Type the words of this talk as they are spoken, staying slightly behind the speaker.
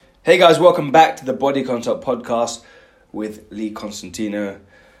Hey guys, welcome back to the Body Consult Podcast with Lee Constantino.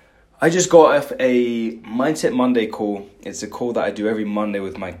 I just got off a Mindset Monday call. It's a call that I do every Monday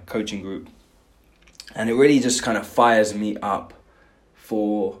with my coaching group. And it really just kind of fires me up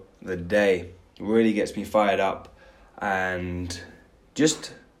for the day. It really gets me fired up and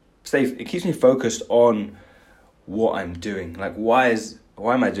it keeps me focused on what I'm doing. Like, why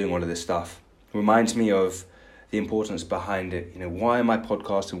am I doing all of this stuff? It reminds me of the importance behind it. Why am I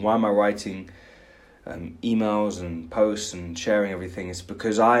podcasting? Why am I writing emails and posts and sharing everything? It's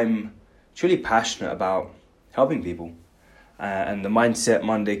because I'm truly passionate about helping people. And the Mindset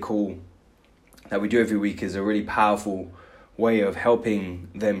Monday call that we do every week is a really powerful way of helping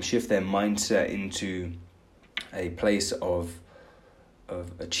them shift their mindset into a place of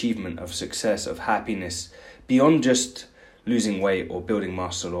achievement, of success, of happiness, beyond just losing weight or building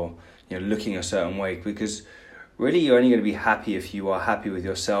muscle or looking a certain way. Because really, you're only going to be happy if you are happy with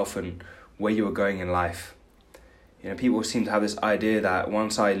yourself and where you are going in life. People seem to have this idea that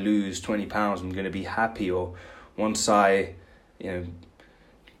once I lose 20 pounds, I'm going to be happy, or once I,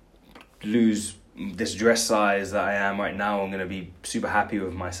 lose this dress size that I am right now, I'm going to be super happy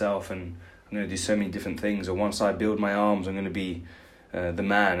with myself and I'm going to do so many different things. Or once I build my arms, I'm going to be the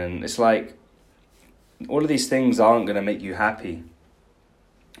man. And it's like, all of these things aren't going to make you happy.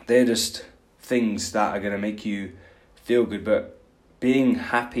 They're just things that are going to make you feel good, but being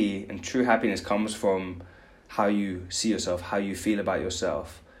happy and true happiness comes from how you see yourself, how you feel about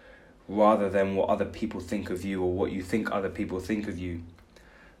yourself, rather than what other people think of you or what you think other people think of you.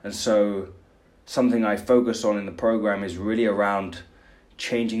 And so something I focus on in the program is really around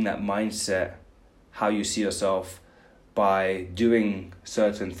changing that mindset, how you see yourself, by doing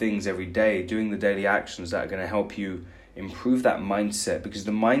certain things every day, doing the daily actions that are going to help you improve that mindset. Because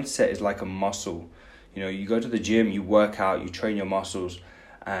the mindset is like a muscle. You go to the gym, you work out, you train your muscles,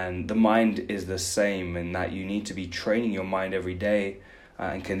 and the mind is the same, in that you need to be training your mind every day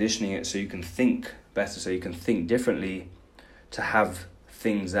and conditioning it so you can think better, so you can think differently to have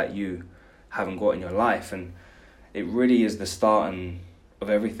things that you haven't got in your life. And it really is the start of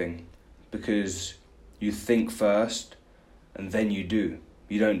everything, because you think first and then you do.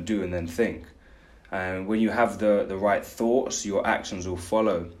 You don't do and then think. And when you have the right thoughts, your actions will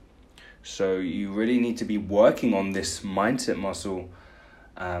follow. So you really need to be working on this mindset muscle.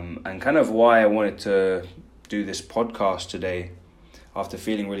 And kind of why I wanted to do this podcast today, after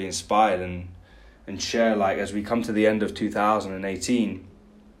feeling really inspired, and share, like, as we come to the end of 2018,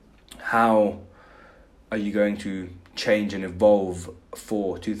 how are you going to change and evolve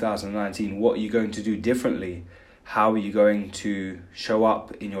for 2019? What are you going to do differently? How are you going to show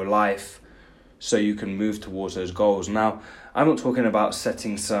up in your life so you can move towards those goals? Now, I'm not talking about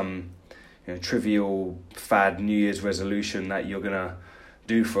setting some trivial fad New Year's resolution that you're going to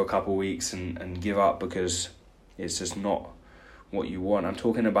do for a couple of weeks and give up because it's just not what you want. I'm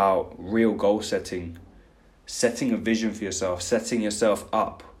talking about real goal setting a vision for yourself, setting yourself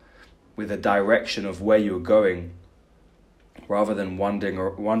up with a direction of where you're going, rather than wandering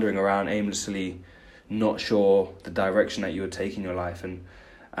around aimlessly, not sure the direction that you're taking your life. And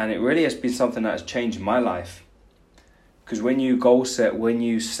it really has been something that has changed my life. Because when you goal set, when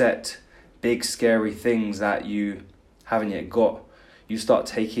you set big scary things that you haven't yet got, you start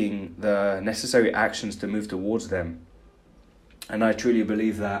taking the necessary actions to move towards them. And I truly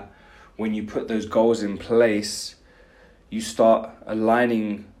believe that when you put those goals in place, you start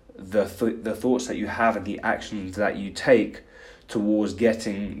aligning the thoughts that you have and the actions that you take towards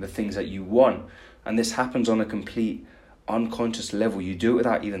getting the things that you want. And this happens on a complete unconscious level. You do it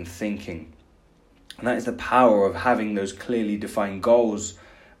without even thinking. And that is the power of having those clearly defined goals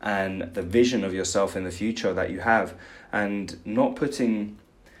and the vision of yourself in the future that you have, and not putting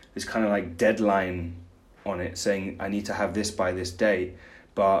this kind of like deadline on it, saying I need to have this by this day,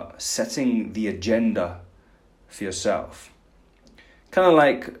 but setting the agenda for yourself. Kind of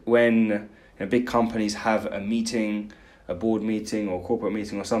like when big companies have a meeting, a board meeting or corporate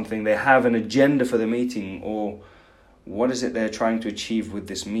meeting or something, they have an agenda for the meeting, or what is it they're trying to achieve with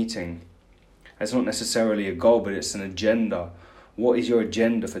this meeting. It's not necessarily a goal, but it's an agenda. What is your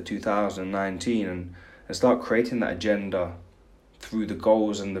agenda for 2019? And start creating that agenda through the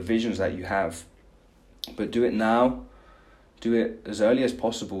goals and the visions that you have. But do it now. Do it as early as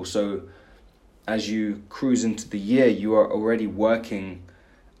possible. So as you cruise into the year, you are already working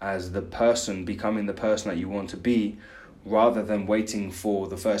as the person, becoming the person that you want to be, rather than waiting for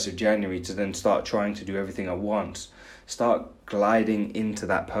the 1st of January to then start trying to do everything at once. Start gliding into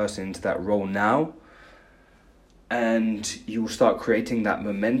that person, into that role now, and you will start creating that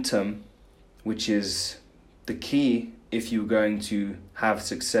momentum, which is the key if you're going to have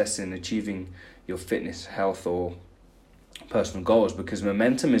success in achieving your fitness, health, or personal goals, because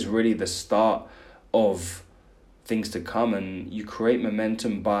momentum is really the start of things to come, and you create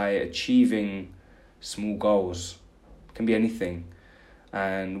momentum by achieving small goals. It can be anything.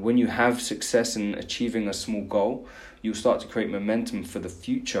 And when you have success in achieving a small goal, you'll start to create momentum for the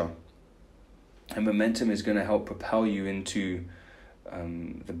future. And momentum is going to help propel you into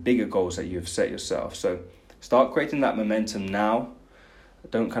the bigger goals that you have set yourself. So start creating that momentum now.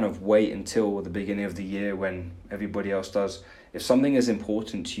 Don't kind of wait until the beginning of the year when everybody else does. If something is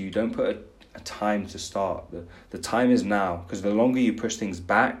important to you, don't put a time to start. The time is now, because the longer you push things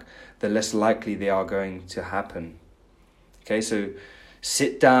back, the less likely they are going to happen. Okay, so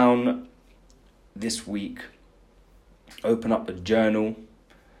sit down this week, open up a journal,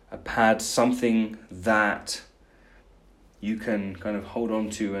 a pad, something that you can kind of hold on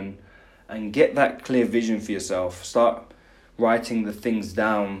to and get that clear vision for yourself. Start writing the things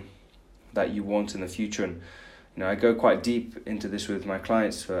down that you want in the future. And I go quite deep into this with my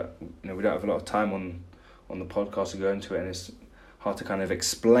clients, but we don't have a lot of time on the podcast to go into it, and it's hard to kind of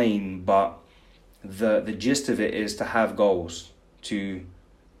explain, but the gist of it is to have goals, to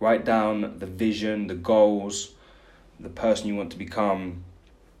write down the vision, the goals, the person you want to become,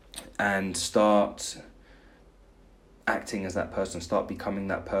 and start acting as that person, start becoming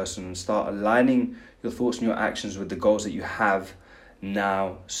that person, and start aligning your thoughts and your actions with the goals that you have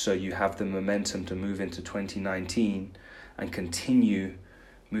now, so you have the momentum to move into 2019 and continue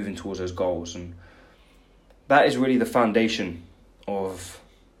moving towards those goals. And that is really the foundation of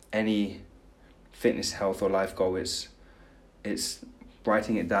any fitness, health, or life goal. It's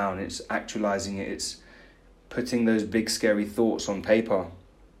writing it down, it's actualizing it, it's putting those big scary thoughts on paper,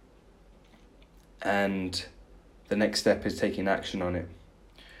 and the next step is taking action on it.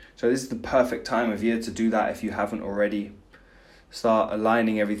 So this is the perfect time of year to do that if you haven't already. Start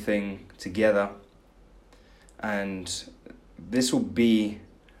aligning everything together, and this will be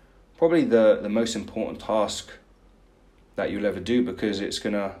probably the most important task that you'll ever do, because it's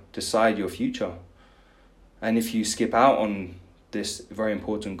going to decide your future. And if you skip out on this very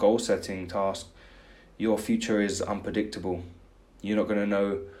important goal setting task, your future is unpredictable. You're not going to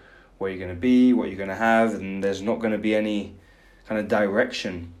know where you're going to be, what you're going to have, and there's not going to be any kind of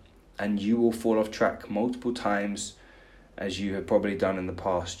direction, and you will fall off track multiple times, as you have probably done in the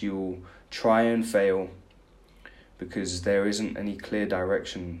past. You will try and fail because there isn't any clear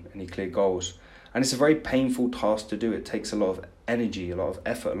direction, any clear goals. And it's a very painful task to do. It takes a lot of energy, a lot of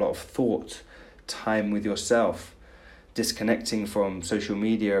effort, a lot of thought, time with yourself, disconnecting from social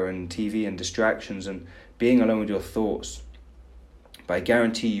media and TV and distractions, and being alone with your thoughts. But I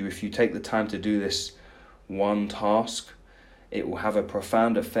guarantee you, if you take the time to do this one task, it will have a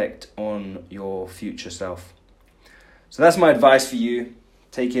profound effect on your future self. So that's my advice for you.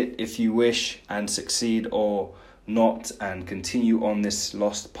 Take it if you wish and succeed, or not, and continue on this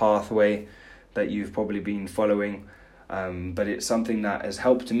lost pathway that you've probably been following. But it's something that has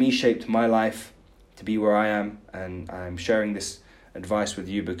helped me, shaped my life to be where I am, and I'm sharing this advice with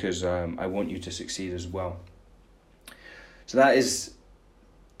you because I want you to succeed as well. So that is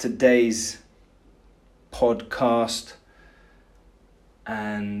today's podcast,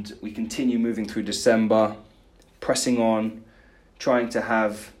 and we continue moving through December, pressing on, trying to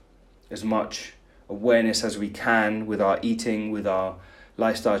have as much awareness as we can with our eating, with our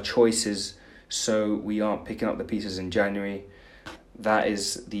lifestyle choices, so we aren't picking up the pieces in January. That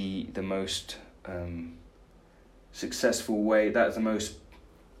is the most successful way, that's the most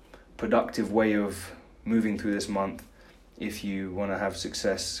productive way of moving through this month if you want to have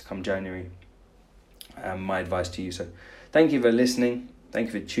success come January. My advice to you. So thank you for listening,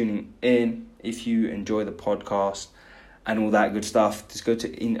 thank you for tuning in. If you enjoy the podcast and all that good stuff, just go to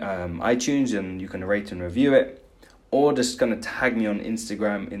iTunes and you can rate and review it, or just going to tag me on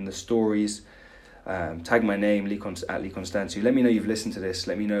Instagram in the stories. Tag my name, Lee Constantiu. Let me know you've listened to this.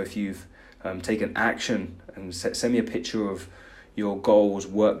 Let me know if you've taken action, and send me a picture of your goals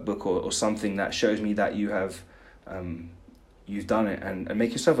workbook or something that shows me that you have you've done it, and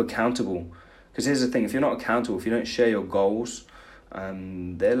make yourself accountable. Because here's the thing, if you're not accountable, if you don't share your goals,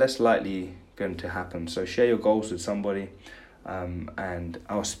 they're less likely going to happen. So share your goals with somebody, and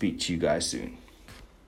I'll speak to you guys soon.